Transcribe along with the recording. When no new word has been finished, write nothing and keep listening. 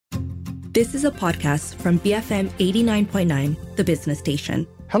This is a podcast from BFM 89.9, the business station.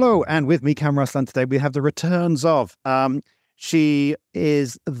 Hello, and with me, Cam Ruslan, today we have the returns of... she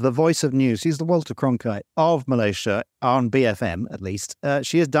is the voice of news. She's the Walter Cronkite of Malaysia, on BFM at least.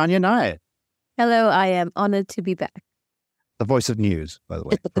 She is Dhanya Nair. Hello, I am honoured to be back. The voice of news, by the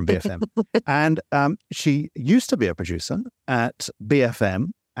way, from BFM. And she used to be a producer at BFM,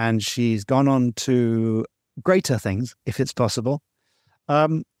 and she's gone on to greater things, if it's possible.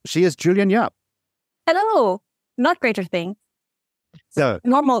 She is Julian Yap. Hello, not greater things. So,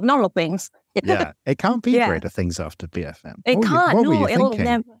 normal things. Yeah, it can't be greater things after BFM. It can't. What No, were you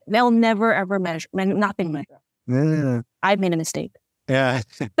thinking? they'll never ever measure. Nothing measure. Yeah. I've made a mistake. Yeah.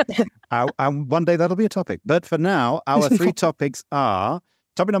 One day that'll be a topic. But for now, our three topics are,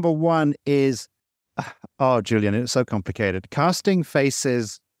 topic number one is, oh, Julian, it's so complicated. Casting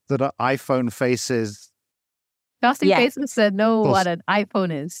faces that are iPhone faces. Casting faces that know what an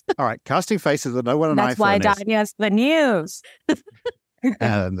iPhone is. All right. Casting faces that know what an iPhone is. That's why Dhanya's the news.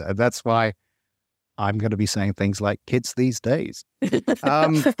 And that's why I'm going to be saying things like kids these days.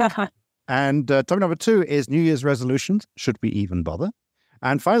 And topic number two is New Year's resolutions. Should we even bother?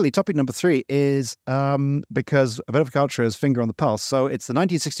 And finally, topic number three is, because a bit of culture is finger on the pulse. So it's the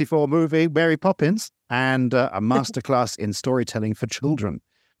 1964 movie Mary Poppins and a masterclass in storytelling for children,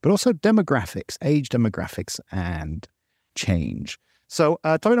 but also demographics, age demographics and change. So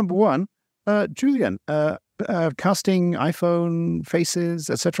topic number one, Julian, casting iPhone faces,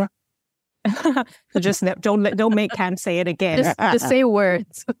 etc. So just don't make Cam say it again. Just say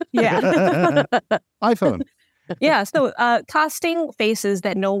words. Yeah. iPhone. Yeah. So casting faces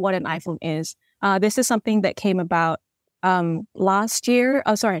that know what an iPhone is. This is something that came about last year.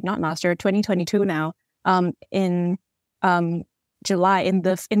 Oh, sorry, not last year. 2022 now. In July in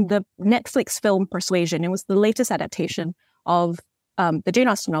the Netflix film Persuasion. It was the latest adaptation of the Jane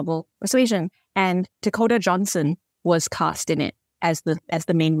Austen novel Persuasion, and Dakota Johnson was cast in it as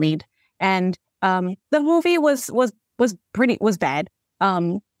the main lead. And the movie was bad.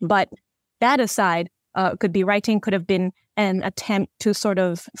 But that aside, could be writing, could have been an attempt to sort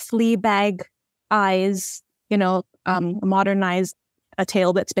of Fleabag eyes, modernize a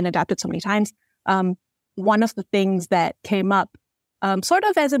tale that's been adapted so many times. One of the things that came up sort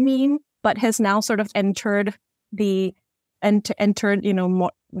of as a meme, but has now sort of entered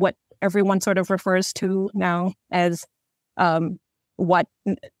what everyone sort of refers to now as what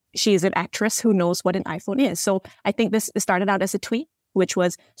she's an actress who knows what an iPhone is. So I think this started out as a tweet, which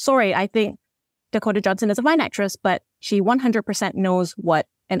was, sorry, I think Dakota Johnson is a fine actress, but she 100% knows what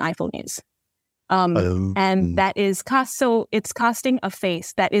an iPhone is. And that is cast. So it's casting a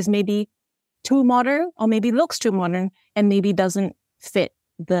face that is maybe too modern, or maybe looks too modern, and maybe doesn't fit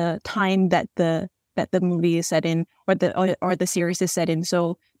the time that the movie is set in, or the series is set in.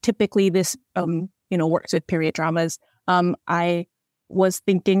 So typically this works with period dramas. I was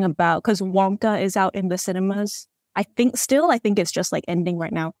thinking about, because Wonka is out in the cinemas. I think it's just like ending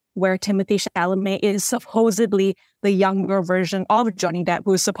right now, where Timothée Chalamet is supposedly the younger version of Johnny Depp,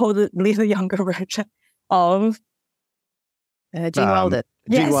 who is supposedly the younger version of Gene Wilder.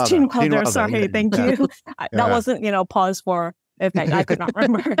 Yes, Gene Wilder. Sorry, thank you. Yeah. That wasn't, pause for effect. I could not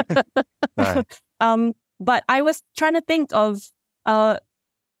remember. Right. But I was trying to think of, I've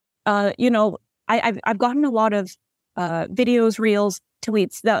gotten a lot of videos, reels,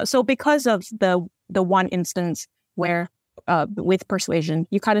 tweets. So because of the one instance where with Persuasion,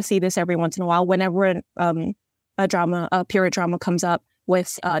 you kind of see this every once in a while. Whenever a period drama comes up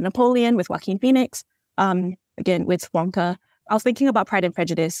with Napoleon, with Joaquin Phoenix, again with Wonka. I was thinking about Pride and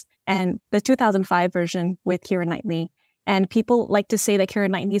Prejudice and the 2005 version with Keira Knightley. And people like to say that Keira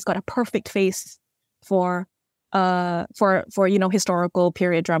Knightley's got a perfect face for historical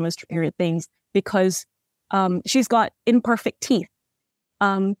period dramas, period things, because she's got imperfect teeth.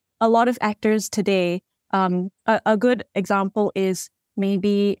 A lot of actors today, a good example is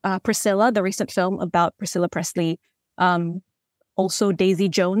maybe Priscilla, the recent film about Priscilla Presley. Also Daisy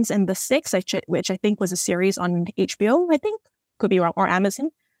Jones and the Six, which I think was a series on HBO, I think, could be wrong, or Amazon,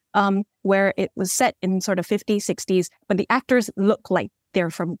 where it was set in sort of 50s, 60s, but the actors look like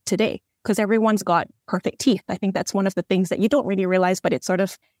they're from today because everyone's got perfect teeth. I think that's one of the things that you don't really realize, but it's sort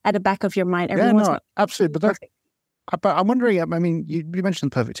of at the back of your mind. Everyone's absolutely. But I'm wondering, I mean, you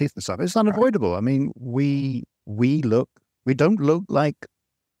mentioned perfect teeth and stuff. It's unavoidable. I mean, we don't look like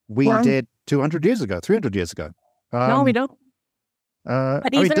we did 200 years ago, 300 years ago. No, we don't.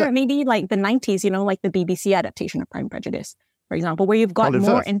 But even maybe like the 90s, like the BBC adaptation of Pride and Prejudice, for example, where you've got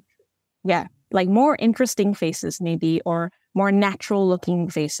more interesting faces maybe, or more natural looking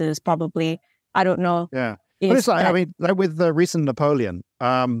faces probably. I don't know. Yeah. But it's like, I mean, like with the recent Napoleon,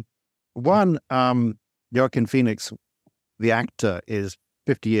 One, Joaquin Phoenix, the actor, is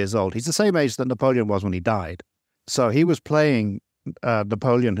 50 years old. He's the same age that Napoleon was when he died. So he was playing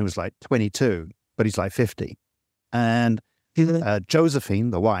Napoleon, who was like 22, but he's like 50. And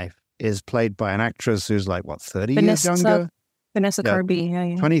Josephine, the wife, is played by an actress who's like, 30 years younger? Vanessa Kirby,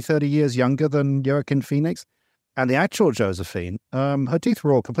 yeah. 20, 30 years younger than Joaquin Phoenix. And the actual Josephine, her teeth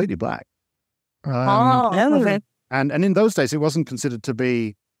were all completely black. Okay. And in those days, it wasn't considered to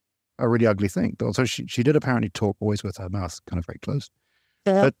be a really ugly thing. But also, she did apparently talk always with her mouth kind of very close.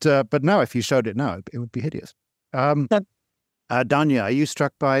 Yeah. But now, if you showed it now, it would be hideous. Dhanya, are you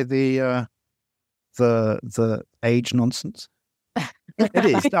struck by the age nonsense? It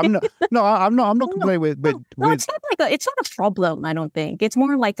is. I'm not complaining with. No, it's not like it's not a problem. I don't think it's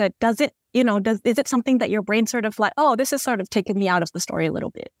more like is it something that your brain sort of like, oh, this is sort of taking me out of the story a little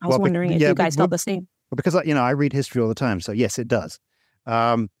bit. I was wondering if you guys felt the same. Because I read history all the time, so yes, it does.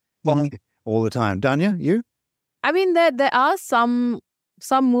 All the time. Dhanya, you? I mean, there are some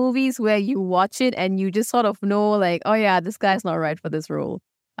movies where you watch it and you just sort of know, like, oh yeah, this guy's not right for this role.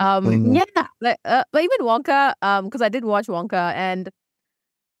 Yeah, like even Wonka, because I did watch Wonka and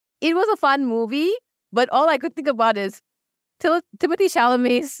it was a fun movie, but all I could think about is Timothée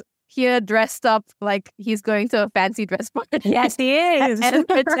Chalamet's here dressed up like he's going to a fancy dress party. Yes, he is. And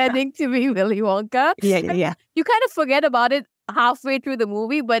pretending to be Willy Wonka. Yeah. You kind of forget about it halfway through the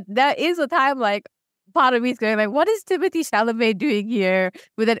movie, but there is a time like part of me is going like, what is Timothée Chalamet doing here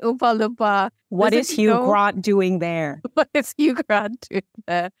with an Oompa Loompa? What is Hugh Grant doing there? What is Hugh Grant doing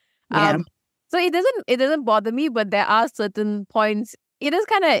there? Yeah. So it doesn't bother me, but there are certain points. It does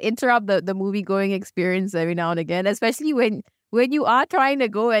kind of interrupt the movie going experience every now and again, especially when you are trying to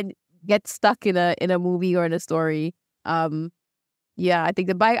go and get stuck in a movie or in a story. Yeah, I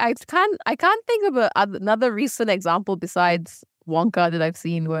think I can't think of another recent example besides Wonka that I've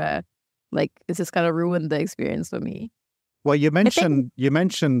seen where like this has kind of ruined the experience for me. Well, you mentioned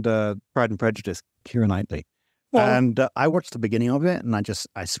Pride and Prejudice, Keira Knightley, and I watched the beginning of it and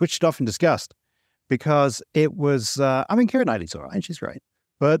I switched off in disgust because it was. Keira Knightley's all right, she's great,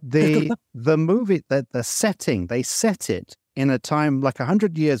 but the movie, the setting, they set it in a time like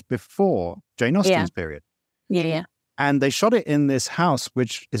 100 years before Jane Austen's period. Yeah. And they shot it in this house,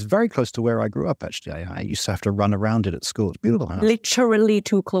 which is very close to where I grew up, actually. I used to have to run around it at school. It's a beautiful house. Literally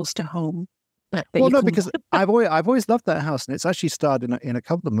too close to home. Well, no, because I've always loved that house, and it's actually starred in a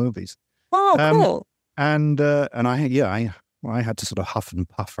couple of movies. Oh, cool. And I had to sort of huff and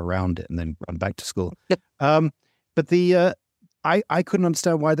puff around it and then run back to school. But I couldn't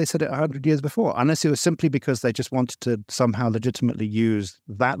understand why they said it 100 years before, unless it was simply because they just wanted to somehow legitimately use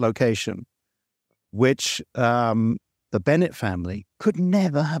that location, which the Bennett family could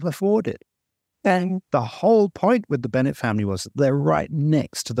never have afforded. And the whole point with the Bennett family was they're right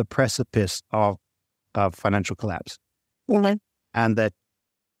next to the precipice of financial collapse. Mm-hmm. And they're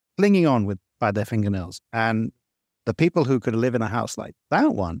clinging on by their fingernails. And the people who could live in a house like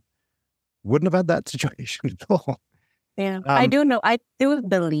that one wouldn't have had that situation at all. Yeah, I do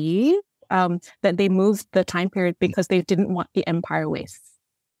believe that they moved the time period because they didn't want the Empire Waste.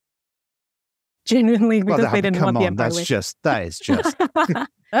 Genuinely, because they didn't want the Empire Waste. That is just.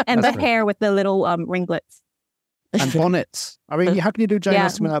 And the hair with the little ringlets. And bonnets. I mean, how can you do Jane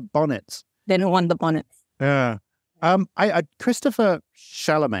Austen without bonnets? They didn't want the bonnets. Yeah. Christopher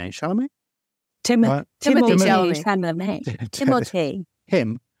Chalamet? Timothy Chalamet.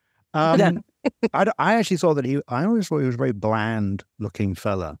 Him. I actually saw that I always thought he was a very bland looking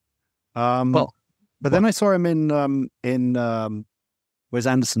fella. But then I saw him in Wes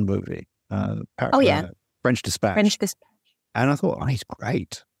Anderson movie. French Dispatch. And I thought, he's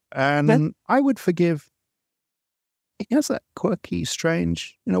great. And I would forgive. He has that quirky,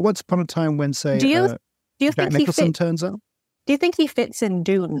 strange, Once Upon a Time when, say, do you Jack think Nicholson turns up. Do you think he fits in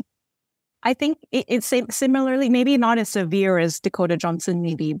Dune? I think it's similarly, maybe not as severe as Dakota Johnson,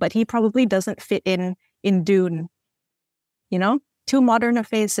 maybe, but he probably doesn't fit in Dune. Too modern a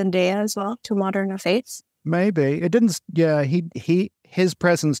face, Zendaya as well. Too modern a face. Maybe it didn't. Yeah, his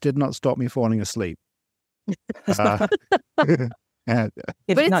presence did not stop me falling asleep. But it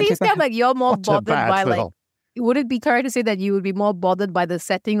seems kind of like you're more bothered by film. Would it be correct to say that you would be more bothered by the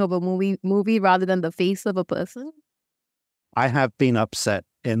setting of a movie rather than the face of a person? I have been upset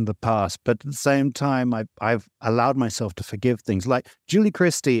in the past, but at the same time, I've allowed myself to forgive things like Julie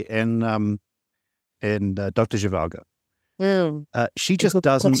Christie in Dr. Zhivago. She just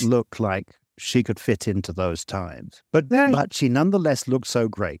doesn't look like she could fit into those times, but she nonetheless looked so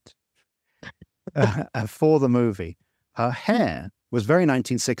great for the movie. Her hair was very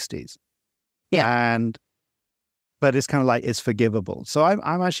 1960s, and but it's kind of like it's forgivable. So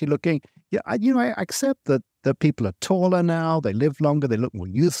I'm actually looking. Yeah, I accept that people are taller now. They live longer. They look more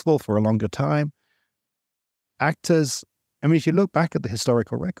youthful for a longer time. Actors. I mean, if you look back at the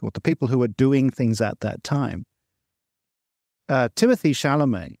historical record, the people who were doing things at that time, Timothée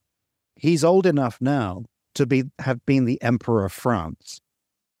Chalamet, he's old enough now to have been the Emperor of France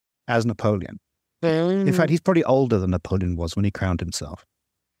as Napoleon. In fact, he's probably older than Napoleon was when he crowned himself.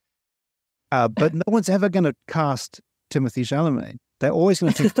 But no one's ever going to cast Timothée Chalamet. They're always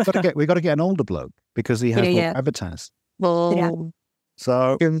going to think, we got to get an older bloke because he has more gravitas. Well,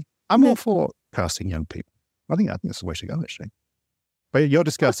 So I'm all for casting young people. I think that's the way to go, actually. But you're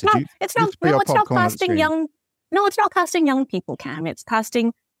disgusted. It's not casting young. No, it's not casting young people, Cam. It's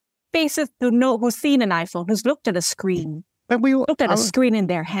casting faces who's seen an iPhone, who's looked at a screen. Looked at a screen in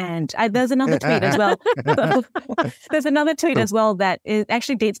their hand. There's another tweet as well. There's another tweet as well that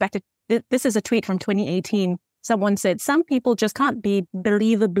actually dates back to, this is a tweet from 2018. Someone said, some people just can't be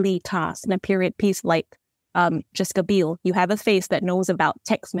believably cast in a period piece like Jessica Biel. You have a face that knows about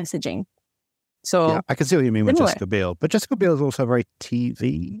text messaging. So yeah, I can see what you mean with Jessica Biel. But Jessica Biel is also very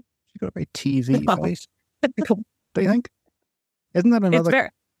TV. She's got a very TV face. Do you think? Isn't that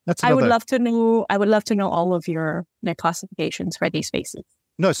another? I would love to know. I would love to know all of their classifications for these faces.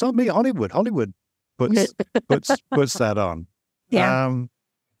 No, it's not me. Hollywood puts that on. Yeah.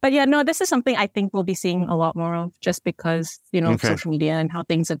 But yeah, no, this is something I think we'll be seeing a lot more of, just because social media and how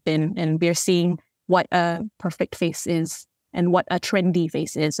things have been, and we're seeing what a perfect face is and what a trendy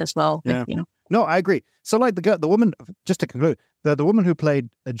face is as well. Yeah. No, I agree. So, like the woman, just to conclude, the woman who played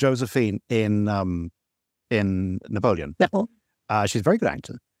Josephine in Napoleon, she's a very good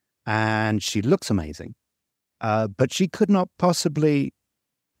actor. And she looks amazing. But she could not possibly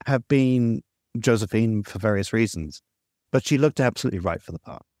have been Josephine for various reasons. But she looked absolutely right for the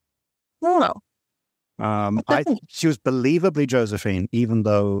part. No. She was believably Josephine, even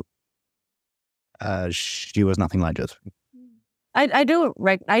though she was nothing like Josephine. I do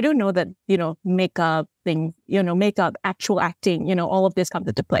know that, makeup thing, makeup, actual acting, all of this comes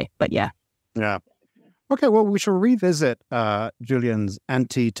into play. But yeah. Yeah. Okay, well, we shall revisit Julian's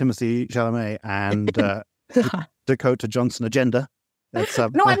anti-Timothée Chalamet and Dakota Johnson agenda. No,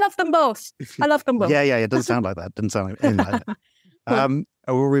 I love them both. I love them both. Yeah, it doesn't sound like that. It doesn't sound like anything like that.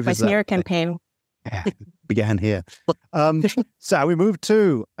 We'll revisit my smear campaign. Yeah, began here. So we move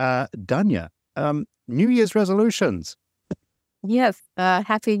to Dhanya. New Year's resolutions. Yes.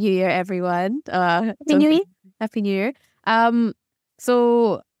 Happy New Year, everyone. Happy New Year. Happy New Year.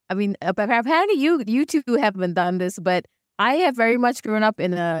 So, I mean, apparently you two haven't done this, but I have very much grown up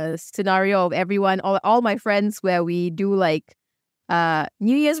in a scenario of everyone, all my friends, where we do like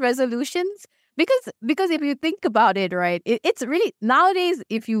New Year's resolutions. Because if you think about it, right, it's really, nowadays,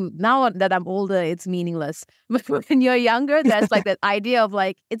 now that I'm older, it's meaningless. But when you're younger, there's like that idea of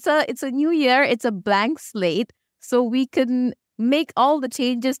like, it's a new year, it's a blank slate, so we can make all the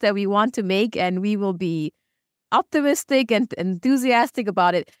changes that we want to make, and we will be optimistic and enthusiastic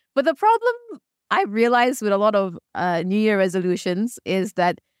about it. But the problem I realized with a lot of New Year resolutions is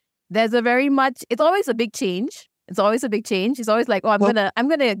that there's it's always a big change. It's always a big change. It's always like, I'm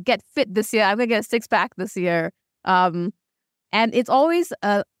gonna get fit this year. I'm gonna get a 6-pack this year. And it's always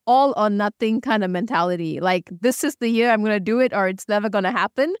a all or nothing kind of mentality. Like, this is the year I'm gonna do it, or it's never gonna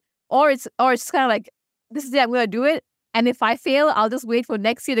happen. Or it's kind of like, this is the year I'm gonna do it. And if I fail, I'll just wait for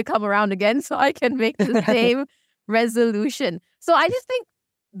next year to come around again so I can make the same resolution. So I just think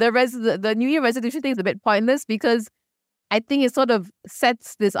the New Year resolution thing is a bit pointless, because I think it sort of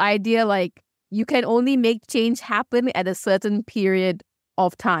sets this idea like you can only make change happen at a certain period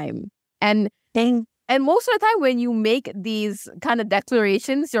of time. And most of the time when you make these kind of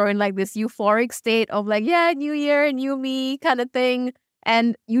declarations, you're in like this euphoric state of like, yeah, new year, new me kind of thing.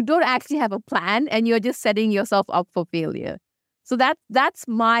 And you don't actually have a plan, and you're just setting yourself up for failure. So that's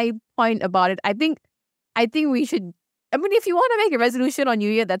my point about it. I think we should, I mean, if you want to make a resolution on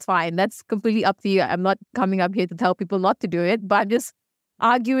New Year, that's fine. That's completely up to you. I'm not coming up here to tell people not to do it, but I'm just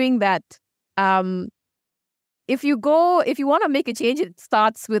arguing that if you want to make a change, it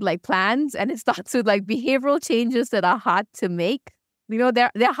starts with like plans, and it starts with like behavioral changes that are hard to make.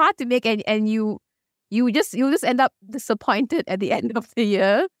 They're hard to make, and you'll just end up disappointed at the end of the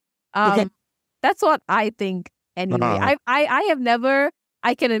year. That's what I think. Anyway, I have never,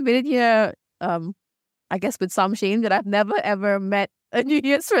 I can admit it here, I guess with some shame, that I've never ever met a New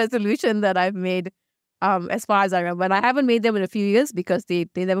Year's resolution that I've made, as far as I remember. And I haven't made them in a few years because they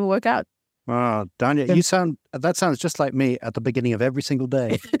never work out. Oh, Dhanya, that sounds just like me at the beginning of every single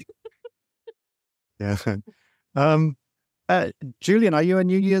day. Yeah. Julian, are you a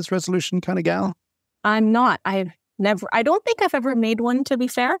New Year's resolution kind of gal? I'm not. I've never. I don't think I've ever made one. To be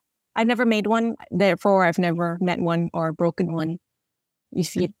fair, I've never made one. Therefore, I've never met one or broken one. You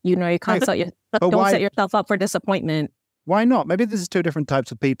see, you can't set yourself up for disappointment. Why not? Maybe this is two different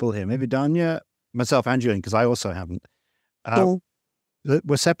types of people here. Maybe Dhanya, myself, and Julian, because I also haven't.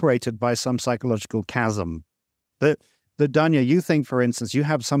 We're separated by some psychological chasm. That Dhanya, you think, for instance, you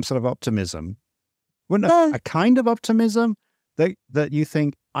have some sort of optimism. Wouldn't a kind of optimism that you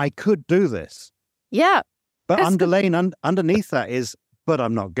think I could do this? Yeah. But underneath that is, but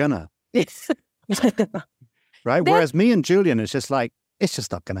I'm not gonna. Right? Whereas me and Julian, it's just like, it's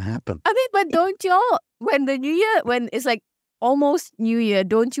just not gonna happen. I mean, but don't y'all, when the New Year, when it's like almost New Year,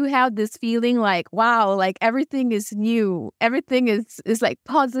 don't you have this feeling like, wow, like everything is new, everything is like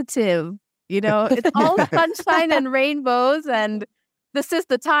positive, it's all sunshine and rainbows, and this is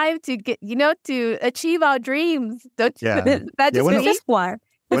the time to get, to achieve our dreams. Don't you? Yeah. This is why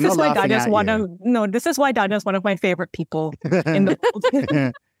Dhanya is one of my favorite people in the world.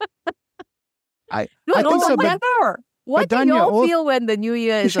 I think so, what do Dhanya, y'all feel when the New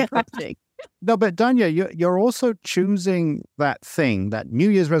Year is approaching? No, but Dhanya, you're also choosing that thing, that New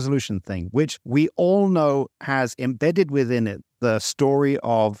Year's resolution thing, which we all know has embedded within it the story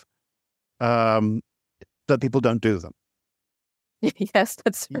of that people don't do them. Yes,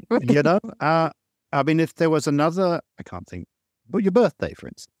 that's true. I mean, if there was another, I can't think, but your birthday, for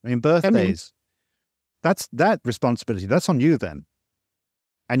instance. I mean, birthdays, that's that responsibility. That's on you then.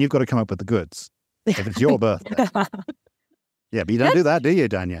 And you've got to come up with the goods if it's your birthday. Yeah, but you don't do that, do you,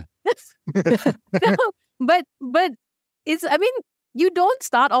 Dhanya? No, but it's, I mean, you don't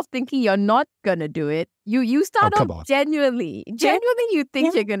start off thinking you're not gonna do it. You start off genuinely you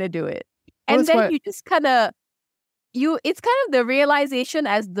think you're gonna do it. And then you just kind of, it's kind of the realization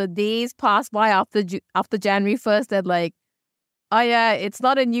as the days pass by after January 1st that like, oh yeah, it's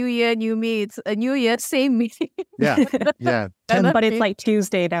not a new year, new me. It's a new year, same me. Yeah. But it's like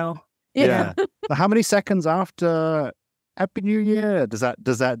Tuesday now. Yeah. How many seconds after Happy New Year does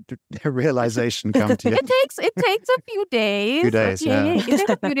that realization come to you? It takes a few days. It takes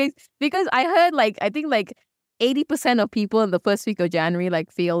a few days because I heard I think 80% of people in the first week of January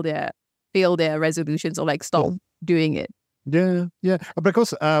fail their resolutions or stop doing it. Yeah. But of course,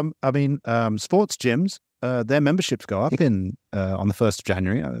 sports gyms, their memberships go up in on the 1st of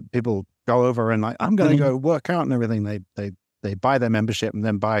January. People go over and I'm going to go work out and everything. They buy their membership, and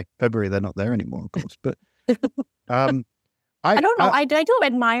then by February they're not there anymore, of course. But I don't know. I do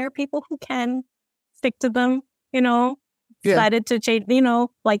admire people who can stick to them. Decided to change. They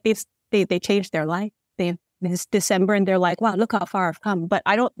changed their life. This December, and they're like, "Wow, look how far I've come." But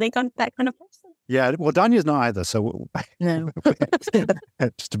I don't think I'm that kind of person. Yeah, well, Dhanya's not either. So no,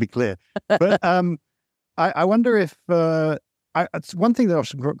 just to be clear. But I wonder if it's one thing that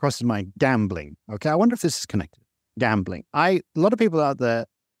often crosses my mind: gambling. Okay, I wonder if this is connected. Gambling. A lot of people out there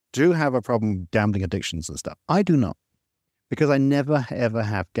do have a problem with gambling addictions and stuff. I do not, because I never ever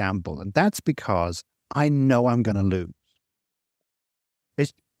have gambled, and that's because I know I'm going to lose.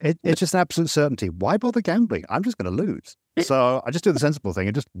 It's just absolute certainty. Why bother gambling? I'm just going to lose. So I just do the sensible thing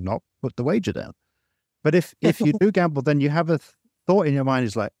and just not put the wager down. But if you do gamble, then you have a thought in your mind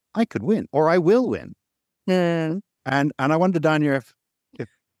is like, I could win or I will win. And I wonder, Dhanya, if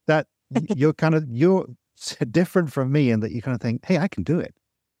that you're different from me in that you kind of think, hey, I can do it.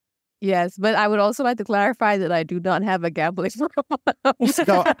 Yes, but I would also like to clarify that I do not have a gambling problem.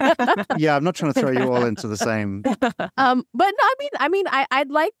 No, yeah, I'm not trying to throw you all into the same. But no, I'd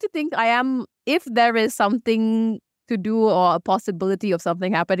like to think I am. If there is something to do or a possibility of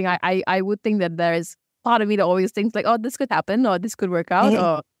something happening, I would think that there is part of me that always thinks like, oh, this could happen or this could work out.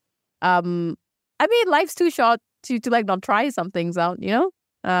 Or, life's too short to not try some things out.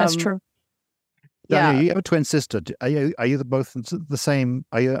 That's true. Yeah, you have a twin sister. Are you both the same?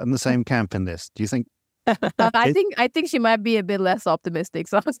 Are you in the same camp in this? Do you think? I think she might be a bit less optimistic.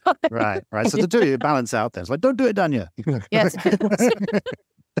 So right. So the two of you balance out. Then it's like, don't do it, Dhanya. Yes, that'd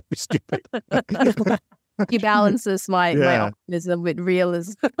be stupid. He balances my optimism with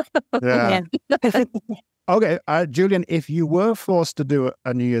realism. Yeah. Okay, Julian, if you were forced to do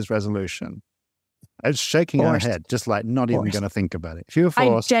a New Year's resolution. It's shaking her head, just like not even going to think about it. If you were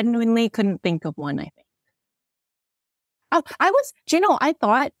forced, I genuinely couldn't think of one, I think. Oh, I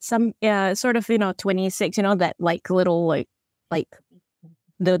thought some sort of 26, that little like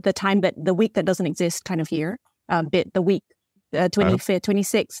the time that the week that doesn't exist kind of year, the week 25th,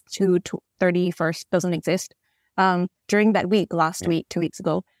 26th to 31st doesn't exist. During that week, last week, 2 weeks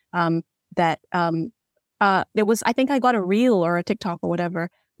ago, there was, I think I got a reel or a TikTok or whatever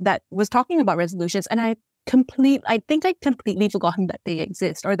that was talking about resolutions, and I think I completely forgotten that they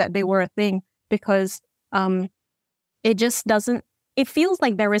exist or that they were a thing, because it just doesn't, it feels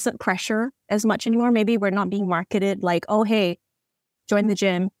like there isn't pressure as much anymore. Maybe we're not being marketed like, oh, hey, join the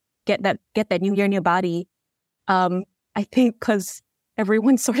gym, get that new year in your body. I think because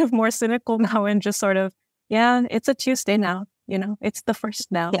everyone's sort of more cynical now and just sort of, yeah, it's a Tuesday now, it's the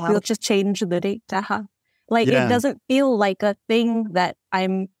first now. Yeah. We'll just change the date. Like, it doesn't feel like a thing that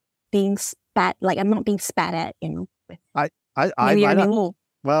I'm being I'm not being spat at, I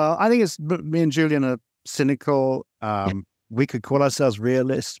think it's me and Julian are cynical. We could call ourselves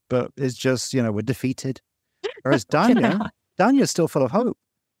realists, but it's just, we're defeated. Whereas Dhanya's still full of hope.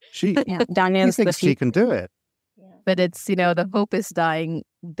 She thinks she can do it. But it's, the hope is dying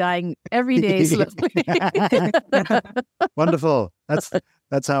every day slowly. Wonderful. That's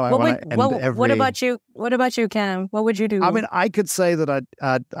how I want to end every... What about you, Cam? What would you do? I mean, I could say that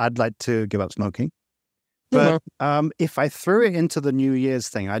I'd like to give up smoking. But if I threw it into the New Year's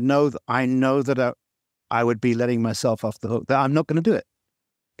thing, I know that I would be letting myself off the hook. That I'm not going to do it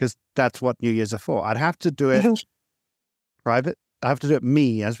because that's what New Year's are for. I'd have to do it private. I have to do it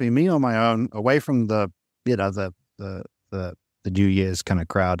me on my own, away from the New Year's kind of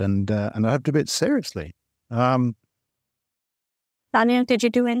crowd, and I have to do it seriously. Dhanya, did you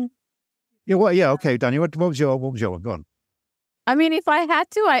do any? Yeah. Well, yeah. Okay, Dhanya. What was your one? Go on. I mean, if I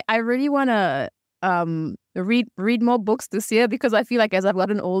had to, I really want to read more books this year, because I feel like as I've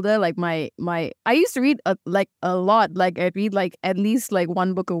gotten older, like I used to read a lot. Like I'd read like at least like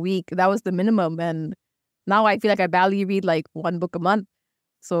one book a week. That was the minimum, and now I feel like I barely read like one book a month.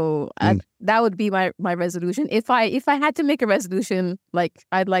 So that would be my resolution. If I had to make a resolution, like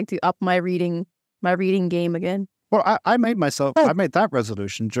I'd like to up my reading game again. Well, I made that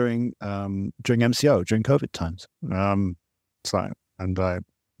resolution during MCO, during COVID times. But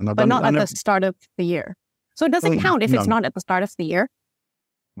not at the start of the year. So it doesn't count if it's not at the start of the year.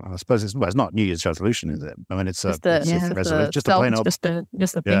 Well, I suppose it's not New Year's resolution, is it? I mean, it's just a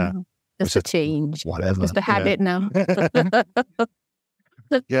change, whatever, just a habit now.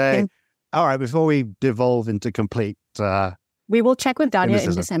 Yeah. All right. Before we devolve into complete, we will check with Dhanya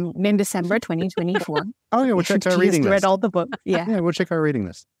in December 2024. Oh yeah, we'll check our reading list. Read all the books. Yeah, we'll check our reading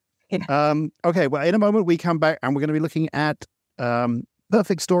list. Yeah. Okay. Well, in a moment we come back and we're going to be looking at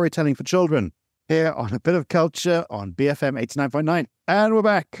perfect storytelling for children here on A Bit of Culture on BFM 89.9, and we're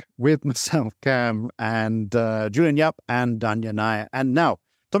back with myself, Cam, and Julian Yap and Dhanya Nair. And now,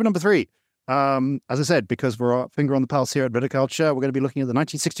 topic number 3. As I said, because we're a finger on the pulse here at Bit of Culture, we're going to be looking at the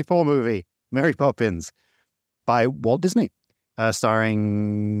 1964 movie, Mary Poppins, by Walt Disney,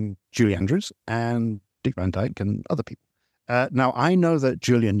 starring Julie Andrews and Dick Van Dyke and other people. Now, I know that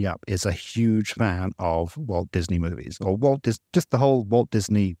Julian Yap is a huge fan of Walt Disney movies, or just the whole Walt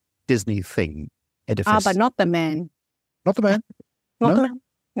Disney thing, edifice. But not the man. Not the man? Not the man.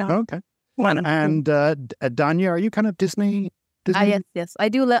 No. Oh, okay. And Dhanya, are you kind of Disney? Yes. I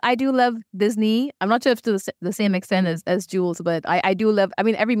do love Disney. I'm not sure if to the same extent as Jules, but I do love. I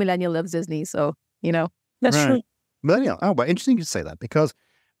mean, every millennial loves Disney, so that's true. Millennial. Oh, well, interesting you say that, because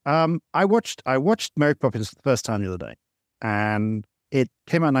I watched Mary Poppins for the first time the other day, and it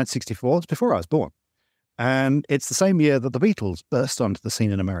came out in 1964. It's before I was born, and it's the same year that the Beatles burst onto the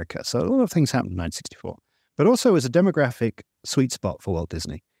scene in America. So a lot of things happened in 1964, but also it was a demographic sweet spot for Walt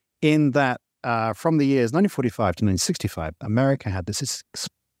Disney in that. From the years 1945 to 1965, America had this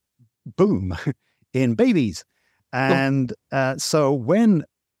boom in babies. And so when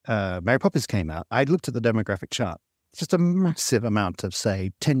Mary Poppins came out, I looked at the demographic chart. Just a massive amount of,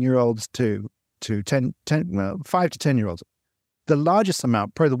 say, 10-year-olds to 5 to 10-year-olds. The largest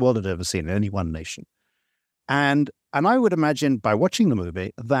amount probably the world had ever seen in any one nation. And I would imagine by watching the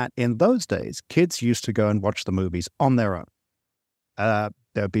movie that in those days, kids used to go and watch the movies on their own. There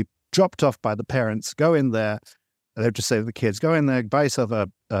would be dropped off by the parents, go in there. They would just say to the kids, go in there, buy yourself a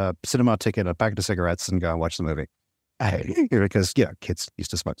cinema ticket, a packet of cigarettes, and go and watch the movie. Because, kids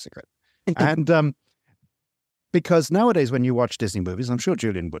used to smoke cigarettes. And because nowadays when you watch Disney movies, I'm sure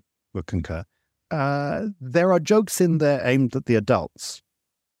Julian would concur, there are jokes in there aimed at the adults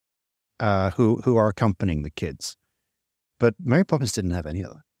who are accompanying the kids. But Mary Poppins didn't have any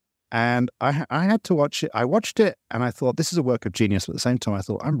of that. And I had to watch it. I watched it and I thought, this is a work of genius. But at the same time, I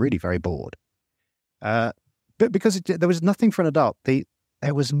thought, I'm really very bored. But because there was nothing for an adult.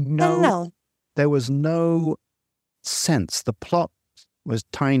 There was no sense. The plot was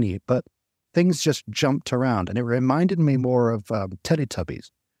tiny, but things just jumped around. And it reminded me more of Teletubbies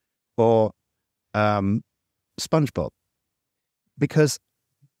or SpongeBob. Because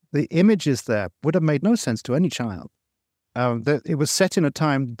the images there would have made no sense to any child. It was set in a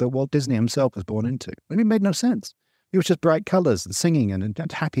time that Walt Disney himself was born into. It made no sense. It was just bright colors and singing and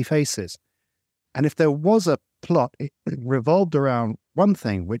happy faces. And if there was a plot it revolved around one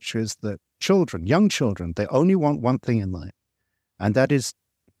thing, which is that children, young children, they only want one thing in life, and that is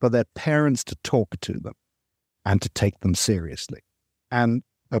for their parents to talk to them and to take them seriously, and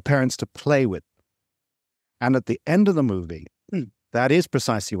their parents to play with them. And at the end of the movie, that is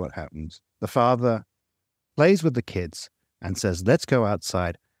precisely what happens. The father plays with the kids and says, let's go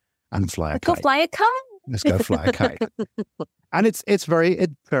outside and fly a kite. Go fly a kite. Let's go fly a kite. And it's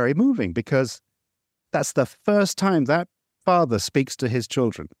very moving, because that's the first time that father speaks to his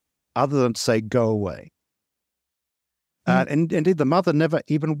children, other than say, go away. And indeed, the mother never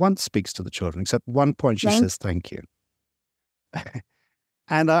even once speaks to the children, except one point she says, thank you.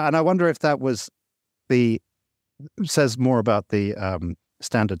 And I wonder if that says more about the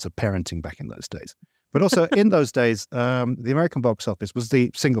standards of parenting back in those days. But also in those days, the American box office was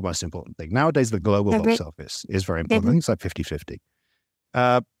the single most important thing. Nowadays, the global box office is very important. I think it's like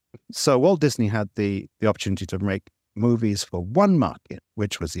 50-50. So Walt Disney had the opportunity to make movies for one market,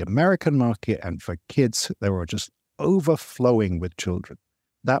 which was the American market, and for kids, they were just overflowing with children.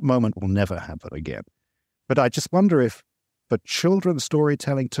 That moment will never happen again. But I just wonder if for children's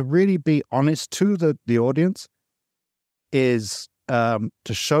storytelling to really be honest to the audience is to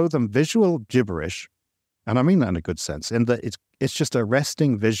show them visual gibberish, and I mean that in a good sense, in that it's just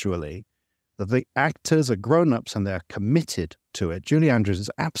arresting visually, that the actors are grown-ups and they're committed to it. Julie Andrews is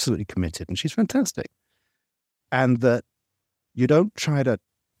absolutely committed, and she's fantastic. And that you don't try to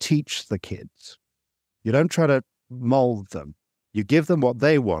teach the kids. You don't try to mold them. You give them what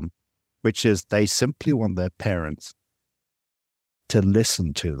they want, which is they simply want their parents to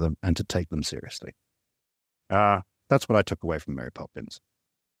listen to them and to take them seriously. That's what I took away from Mary Poppins.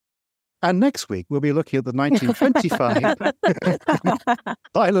 And next week, we'll be looking at the 1925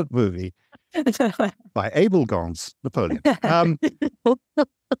 silent movie by Abel Gaunt's Napoleon. No,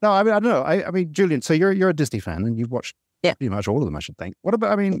 I mean, I don't know. I mean, Julian, so you're a Disney fan, and you've watched pretty much all of them, I should think. What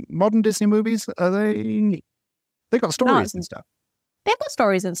about, I mean, modern Disney movies? Are they got stories and stuff? They've got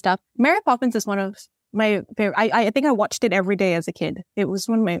stories and stuff. Mary Poppins is one of my favorite. I think I watched it every day as a kid. It was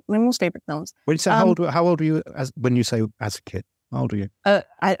one of my most favorite films. When you say how old were you when you say as a kid? How old are you?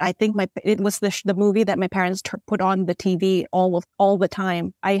 I think it was the movie that my parents put on the TV all the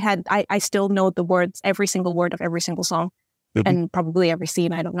time. I still know the words, every single word of every single song, and probably every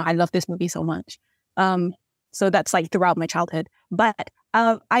scene. I don't know. I love this movie so much. So that's like throughout my childhood. But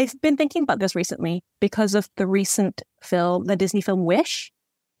I've been thinking about this recently because of the recent film, the Disney film Wish,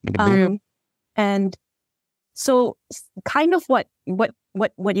 and so kind of what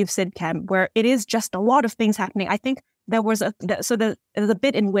you've said, Cam, where it is just a lot of things happening. I think there was there's a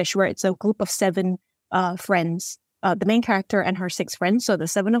bit in Wish where it's a group of 7 friends, the main character and her 6 friends. So the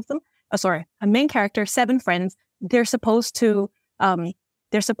 7 of them, a main character, 7 friends. They're supposed to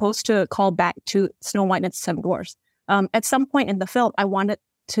call back to Snow White and the 7 Dwarfs. At some point in the film, I wanted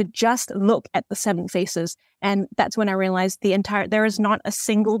to just look at the 7 faces. And that's when I realized there is not a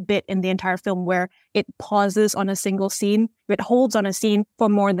single bit in the entire film where it pauses on a single scene. It holds on a scene for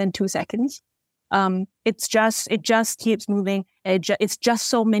more than 2 seconds. It just keeps moving. It's just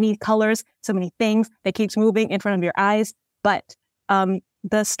so many colors, so many things that keeps moving in front of your eyes. But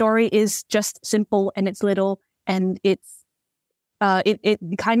the story is just simple, and it's little, and it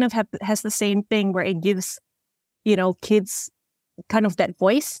kind of has the same thing where it gives, kids kind of that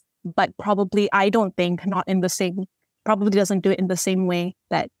voice, but probably probably doesn't do it in the same way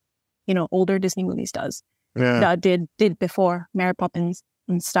that, older Disney movies did before Mary Poppins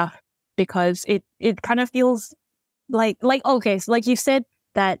and stuff, because it kind of feels like okay, so like you said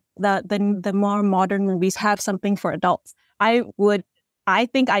that the more modern movies have something for adults. I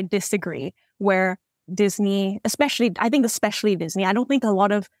think I disagree, where Disney, especially Disney, I don't think a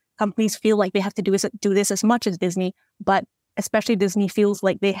lot of companies feel like they have to do this as much as Disney, but especially Disney feels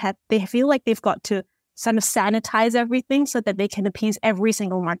like they feel like they've got to sort of sanitize everything so that they can appease every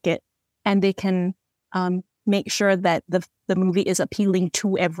single market, and they can make sure that the movie is appealing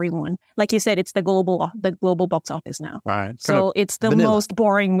to everyone. Like you said, it's the global box office now. Right. So it's the most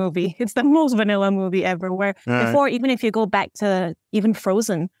boring movie. It's the most vanilla movie ever. Where before, even if you go back to even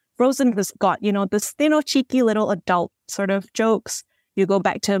Frozen has got, this, cheeky little adult sort of jokes. You go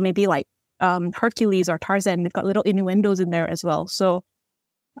back to maybe like Hercules or Tarzan, they've got little innuendos in there as well. So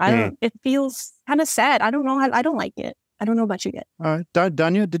it feels kind of sad. I don't know. I don't like it. I don't know about you yet. All right.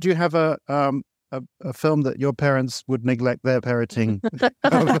 Dhanya, did you have a film that your parents would neglect their parenting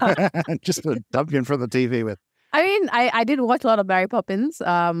just to dump you in front of the TV with? I mean, I did watch a lot of Mary Poppins.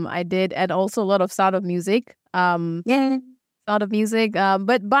 I did, and also a lot of Sound of Music. Sound of Music.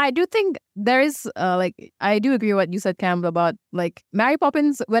 But I do think there is like I do agree with what you said, Cam, about like Mary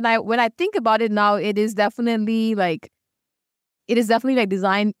Poppins. When I think about it now, it is definitely like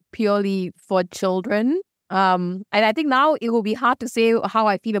designed purely for children. And I think now it will be hard to say how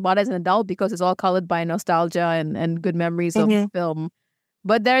I feel about it as an adult because it's all colored by nostalgia and good memories of film.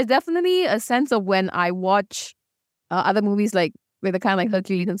 But there's definitely a sense of when I watch other movies like with the kind of like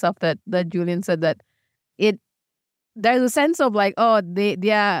Hercules and stuff that Julian said, that there's a sense of like, oh,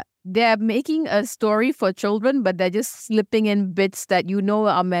 they're making a story for children, but they're just slipping in bits that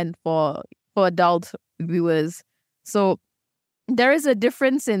are meant for adult viewers. So there is a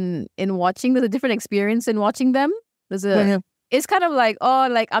difference in watching. There's a different experience in watching them. It's kind of like, oh,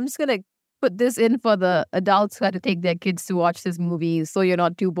 like I'm just gonna put this in for the adults who had to take their kids to watch this movie, so you're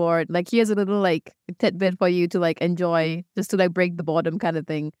not too bored. Like here's a little like tidbit for you to like enjoy, just to like break the boredom kind of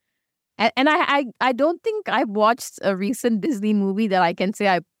thing. And I don't think I've watched a recent Disney movie that I can say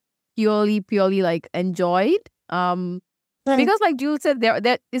I purely like enjoyed. Because like Jules said,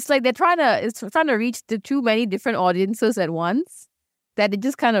 it's like they're trying to reach the too many different audiences at once, that it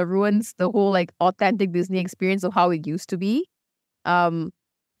just kind of ruins the whole like authentic Disney experience of how it used to be.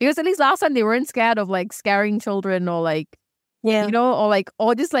 Because at least last time they weren't scared of like scaring children or like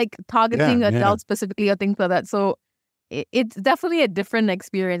or just like targeting adults specifically or things like that. So it's definitely a different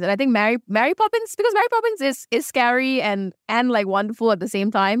experience. And I think Mary Poppins, because Mary Poppins is scary and like wonderful at the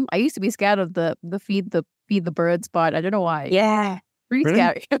same time. I used to be scared of the feed the birds part. I don't know why. Yeah. Pretty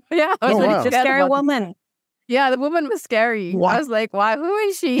scary. Yeah. I was really scared. Scary woman. Yeah, the woman was scary. What? I was like, why? Who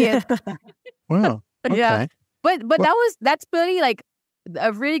is she? Wow. Okay. Yeah. But that's really like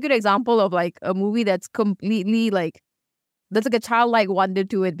a really good example of like a movie that's completely like, there's like a childlike wonder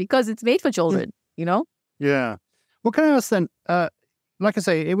to it because it's made for children, Yeah. Well, can I ask then, like I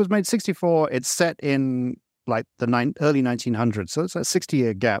say, it was made 1964. It's set in like the early 1900s. So it's a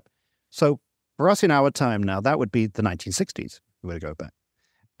 60-year gap. So for us in our time now, that would be the 1960s, if we were to go back.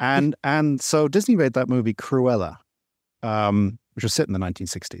 And so Disney made that movie Cruella, which was set in the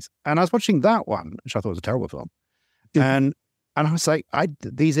 1960s. And I was watching that one, which I thought was a terrible film. And I was like,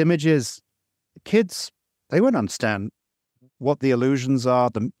 these images, kids, they won't understand what the illusions are.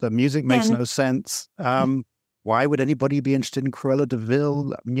 The music makes no sense. Why would anybody be interested in Cruella de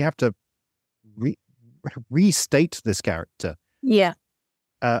Vil? I mean, you have to restate this character. Yeah.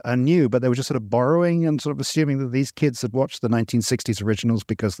 Anew, but they were just sort of borrowing and sort of assuming that these kids had watched the 1960s originals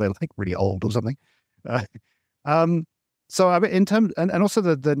because they're like really old or something. So I mean, in terms, and also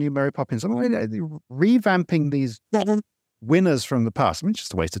the new Mary Poppins, I mean, revamping these winners from the past, I mean, it's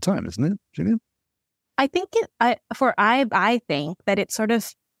just a waste of time, isn't it, Julian? I think I think that it's sort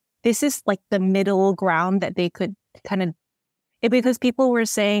of, this is like the middle ground that they could kind of, because people were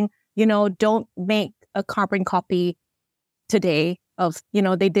saying, don't make a carbon copy today of,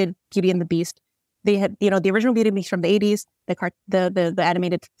 they did Beauty and the Beast. They had, the original Beauty and the Beast from the 80s, the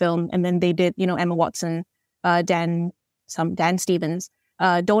animated film, and then they did, Emma Watson, Dan Stevens.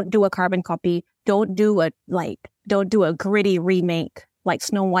 Don't do a carbon copy. Don't do a gritty remake like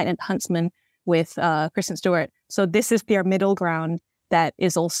Snow White and Huntsman with Kristen Stewart. So this is their middle ground that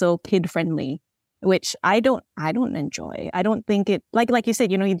is also kid friendly, which I don't enjoy. I don't think it, like you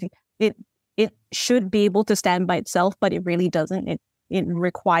said, it should be able to stand by itself, but it really doesn't. It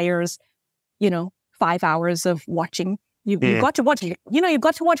requires, 5 hours of watching. You've got to watch, you've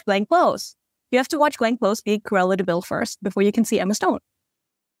got to watch Glenn Close. You have to watch Glenn Close be Cruella de Vil first before you can see Emma Stone.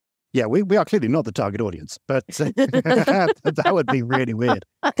 Yeah, we are clearly not the target audience, but that would be really weird.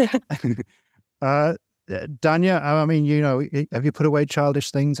 Dhanya, I mean, have you put away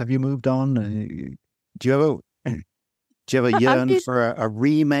childish things? Have you moved on? Do you ever yearn for a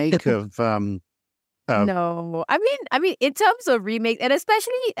remake of? No, I mean, in terms of remake, and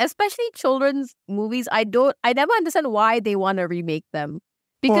especially children's movies, I never understand why they want to remake them,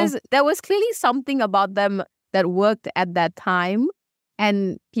 because there was clearly something about them that worked at that time,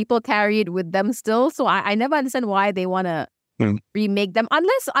 and people carry it with them still. So I never understand why they want to remake them,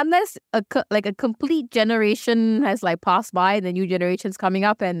 unless a complete generation has like passed by and the new generation's coming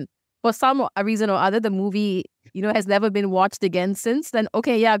up, and for some reason or other the movie has never been watched again since. Then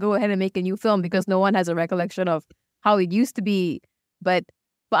okay, yeah, go ahead and make a new film because no one has a recollection of how it used to be. But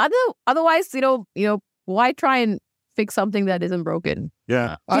otherwise, why try and fix something that isn't broken?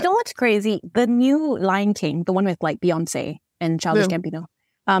 Yeah, you know what's crazy? The new Lion King, the one with like Beyonce and Childish Gambino,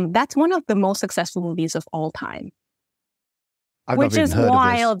 that's one of the most successful movies of all time. Which is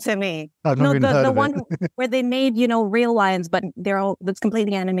wild to me. The one where they made, real lions, but that's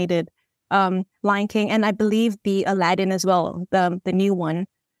completely animated. Lion King, and I believe the Aladdin as well, the new one.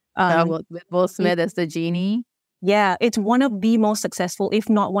 With Will Smith as the genie. Yeah, it's one of the most successful, if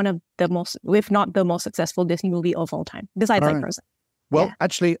not the most successful Disney movie of all time, besides All like right. Frozen. Well, Yeah.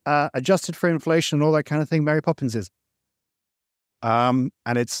 actually, adjusted for inflation and all that kind of thing, Mary Poppins is. And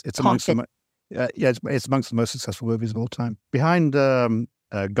it's amongst Haunted. it's amongst the most successful movies of all time, behind Gone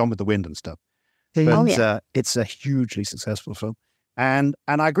with the Wind and stuff. But Oh, yeah. it's a hugely successful film, and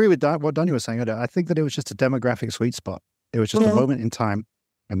I agree with what Dhanya was saying earlier. I think that it was just a demographic sweet spot. It was just a moment in time,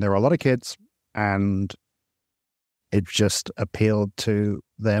 and there were a lot of kids, and it just appealed to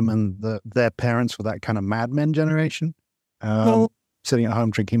them and their parents were that kind of Mad Men generation, sitting at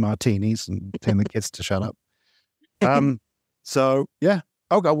home drinking martinis and telling the kids to shut up. So yeah.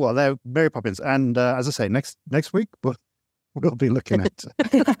 Oh God, well, they're Mary Poppins, and as I say, next week we'll be looking at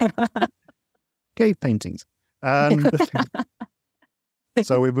cave paintings. And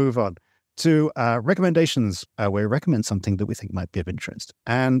so we move on to recommendations. We recommend something that we think might be of interest,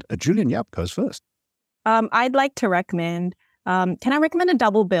 and Julian goes first. I'd like to recommend. Can I recommend a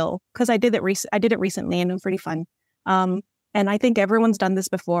double bill? Because I did it recently and it was pretty fun. And I think everyone's done this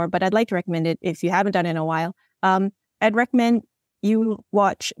before, but I'd like to recommend it if you haven't done it in a while. I'd recommend you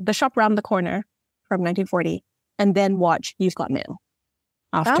watch The Shop Round the Corner from 1940, and then watch You've Got Mail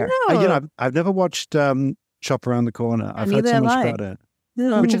after. Oh, I've never watched Shop Around the Corner. I've heard neither so have much I. about it.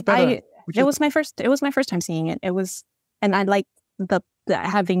 Which is better? It was my first time seeing it. It was, and I like the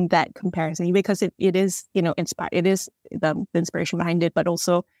having that comparison because it is inspired. It is the inspiration behind it, but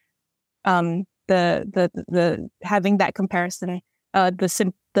also the having that comparison,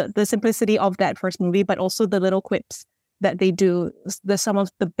 the simplicity of that first movie, but also the little quips that they do, some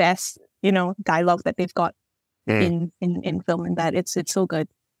of the best dialogue that they've got in film, and that it's so good.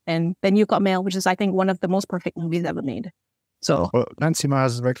 And then You've Got Mail, which is I think one of the most perfect movies ever made. So Well, Nancy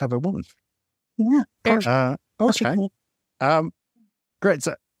Myers is a very clever woman. yeah, Okay. Great.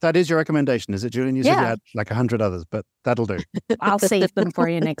 So that is your recommendation, is it, Julian? You said you had like 100 others, but that'll do. I'll save them for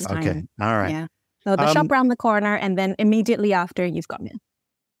you next time. Okay. All right. Yeah. So The Shop Round the Corner, and then immediately after You've Got Mail.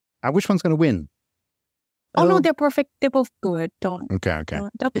 And which one's going to win? Oh no, they're perfect. They're both good. Don't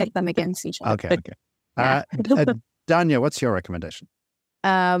pick them against each other. Okay. Yeah. Dhanya, what's your recommendation?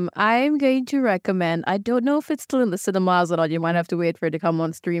 I'm going to recommend, I don't know if it's still in the cinemas or not, you might have to wait for it to come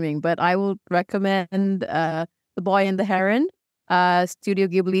on streaming, but I will recommend The Boy and the Heron, Studio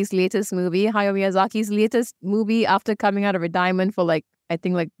Ghibli's latest movie, Hayao Miyazaki's latest movie after coming out of retirement for I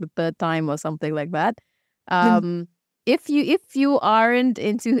think the third time or something like that. If you aren't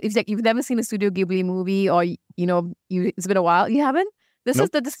into, if you've never seen a Studio Ghibli movie, or it's been a while, you haven't? This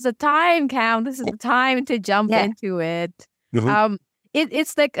is a time count. This is the time to jump into it. Mm-hmm.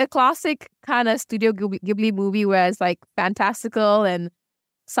 It's like a classic kind of Studio Ghibli movie where it's fantastical and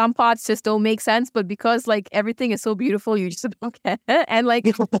some parts just don't make sense, but because everything is so beautiful, you just don't get it. And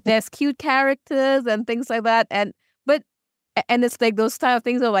there's cute characters and things like that. And it's those type of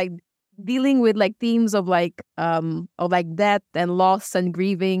things of dealing with themes of death and loss and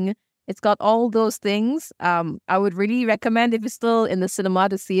grieving. It's got all those things. I would really recommend, if you're still in the cinema,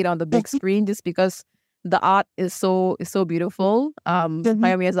 to see it on the big screen, just because the art is so beautiful. Hayao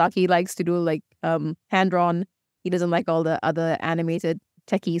Miyazaki likes to do hand-drawn. He doesn't like all the other animated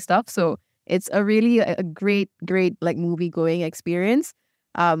techie stuff. So it's a really a great movie-going experience.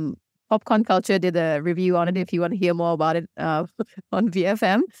 Popcorn Culture did a review on it if you want to hear more about it on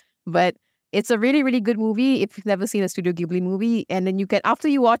VFM. But it's a really, really good movie if you've never seen a Studio Ghibli movie. And then after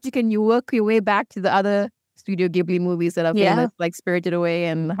you watch, you work your way back to the other Studio Ghibli movies that are famous, like Spirited Away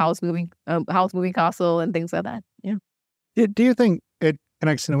and House Moving Castle and things like that. Yeah. Do you think it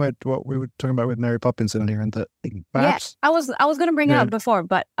connects in a way to what we were talking about with Mary Poppins earlier, and that perhaps? Yeah, I was going to bring it up before,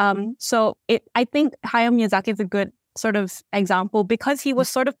 but I think Hayao Miyazaki is a good sort of example, because he was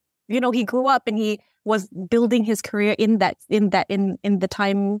sort of he grew up and he was building his career in the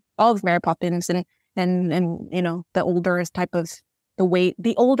time of Mary Poppins and the older type of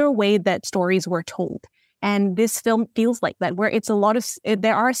the older way that stories were told. And this film feels like that, where it's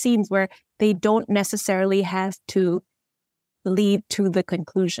there are scenes where they don't necessarily have to lead to the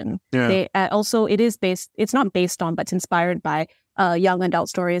conclusion. Yeah. It's not based on, but it's inspired by young adult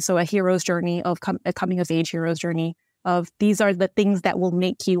stories. So a hero's journey a coming of age hero's journey of these are the things that will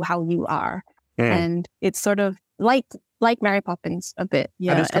make you how you are. Yeah. And it's sort of like Mary Poppins a bit.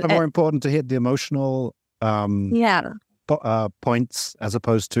 Yeah. And it's kind of more important to hit the emotional points as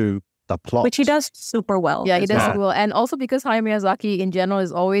opposed to the plot. Which he does super well. Yeah, he does super well. And also because Hayao Miyazaki in general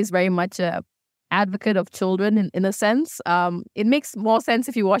is always very much a advocate of children in a sense. It makes more sense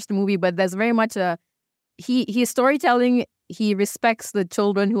if you watch the movie, but there's very much his storytelling, he respects the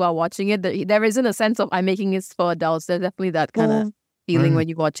children who are watching it. There isn't a sense of I'm making this for adults. There's definitely that kind of feeling when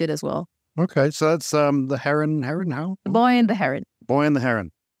you watch it as well. Okay, so that's the heron. How? The Boy and the Heron. Boy and the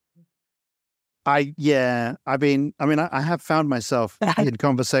Heron. I have found myself in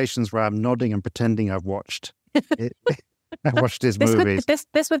conversations where I'm nodding and pretending I've watched it. I watched his movies. This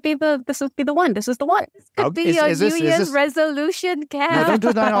would be the one. This is the one. Could be your New Year's resolution, Cam. No, don't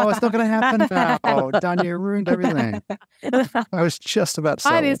do that. Oh, it's not going to happen now. Oh, Dhanya ruined everything. I was just about to say.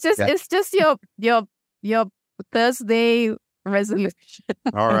 Fine, it's just your Thursday resolution.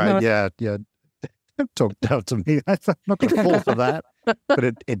 All right, yeah. Don't talk down to me. I'm not going to fall for that, but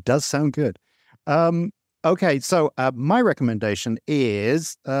it does sound good. Okay, so my recommendation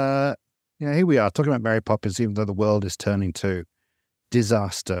is, here we are talking about Mary Poppins, even though the world is turning to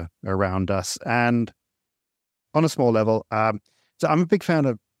disaster around us. And on a small level, so I'm a big fan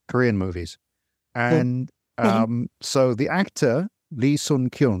of Korean movies. And so the actor, Lee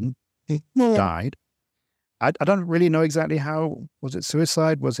Sun-kyun, died. I don't really know exactly how. Was it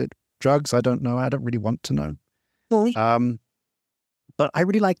suicide? Was it drugs? I don't know. I don't really want to know. But I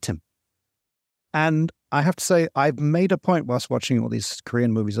really liked him. And I have to say, I've made a point whilst watching all these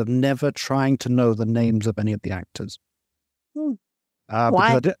Korean movies of never trying to know the names of any of the actors.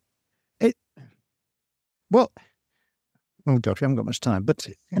 Why? Well, oh gosh, we haven't got much time. But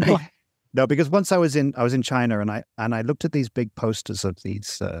no, because once I was in China and I looked at these big posters of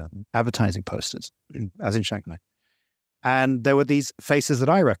these advertising posters, as in Shanghai. And there were these faces that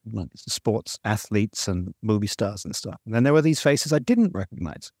I recognized, sports athletes and movie stars and stuff. And then there were these faces I didn't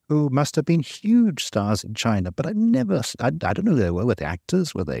recognize, who must have been huge stars in China, but I don't know who they were. Were they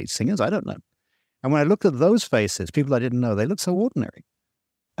actors? Were they singers? I don't know. And when I looked at those faces, people I didn't know, they looked so ordinary.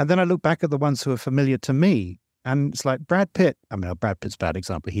 And then I look back at the ones who are familiar to me, and it's like Brad Pitt. I mean, Brad Pitt's a bad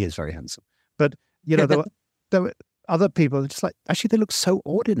example. He is very handsome. But, there were other people, just like, actually, they look so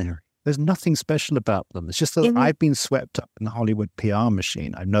ordinary. There's nothing special about them. It's just that I've been swept up in the Hollywood PR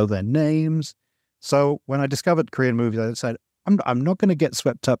machine. I know their names. So when I discovered Korean movies, I decided I'm not going to get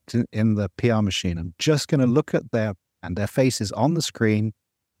swept up in the PR machine. I'm just going to look at their faces on the screen,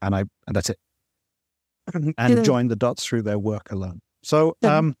 and that's it. And join the dots through their work alone. So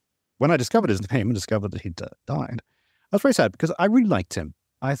when I discovered his name and discovered that he'd died, I was very sad because I really liked him.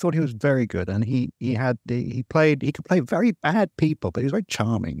 I thought he was very good, and he could play very bad people, but he was very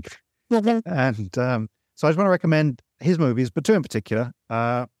charming. And so I just want to recommend his movies, but two in particular,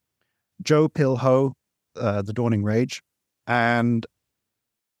 Joe Pil-ho, The Dawning Rage, and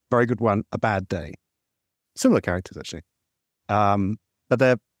very good one, A Bad Day. Similar characters, actually. But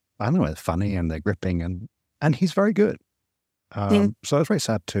they're funny and they're gripping, and he's very good. So I was very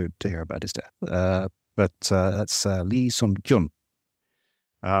sad to hear about his death. But that's Lee Sun-kyun.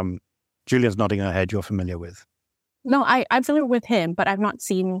 Julian's nodding her head. You're familiar with? No, I'm familiar with him, but I've not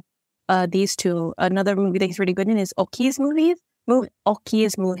seen these two. Another movie that he's really good in is Oki's movie.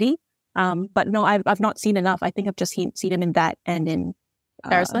 But no, I've not seen enough. I think I've just seen him in that and in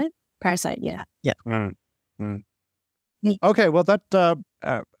Parasite. Parasite, yeah. Okay, well that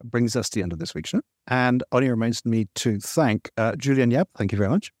brings us to the end of this week's show, and only remains me to thank Julian Yap. Thank you very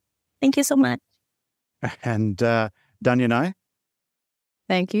much. Thank you so much. And Dhanya and I.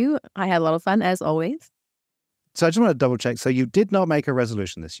 Thank you. I had a lot of fun as always. So I just want to double check. So you did not make a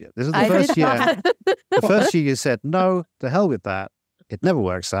resolution this year. This is the first year. The first year you said, no, to hell with that. It never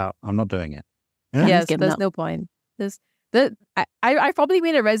works out. I'm not doing it. Yeah? Yes, there's no point. I probably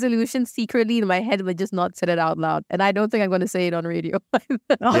made a resolution secretly in my head, but just not said it out loud. And I don't think I'm going to say it on radio.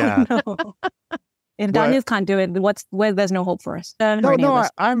 No. If Dhanya can't do it, where there's no hope for us.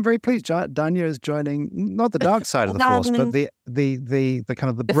 I'm very pleased. Dhanya is joining not the dark side of the force, but the kind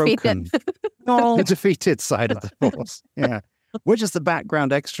of the broken, the defeated side of the force. Yeah, we're just the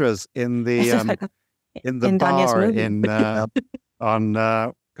background extras in the bar in on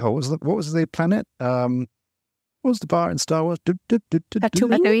what was the planet? What was the bar in Star Wars?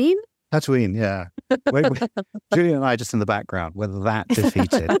 Tatooine? Tatooine, yeah. Julian and I are just in the background, whether that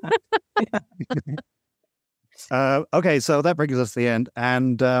defeated. Okay, so that brings us to the end.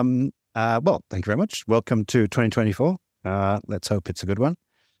 And, well, thank you very much. Welcome to 2024. Let's hope it's a good one.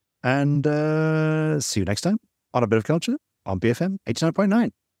 And see you next time on A Bit of Culture on BFM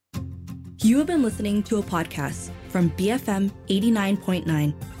 89.9. You have been listening to a podcast from BFM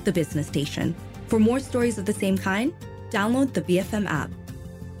 89.9, the business station. For more stories of the same kind, download the BFM app.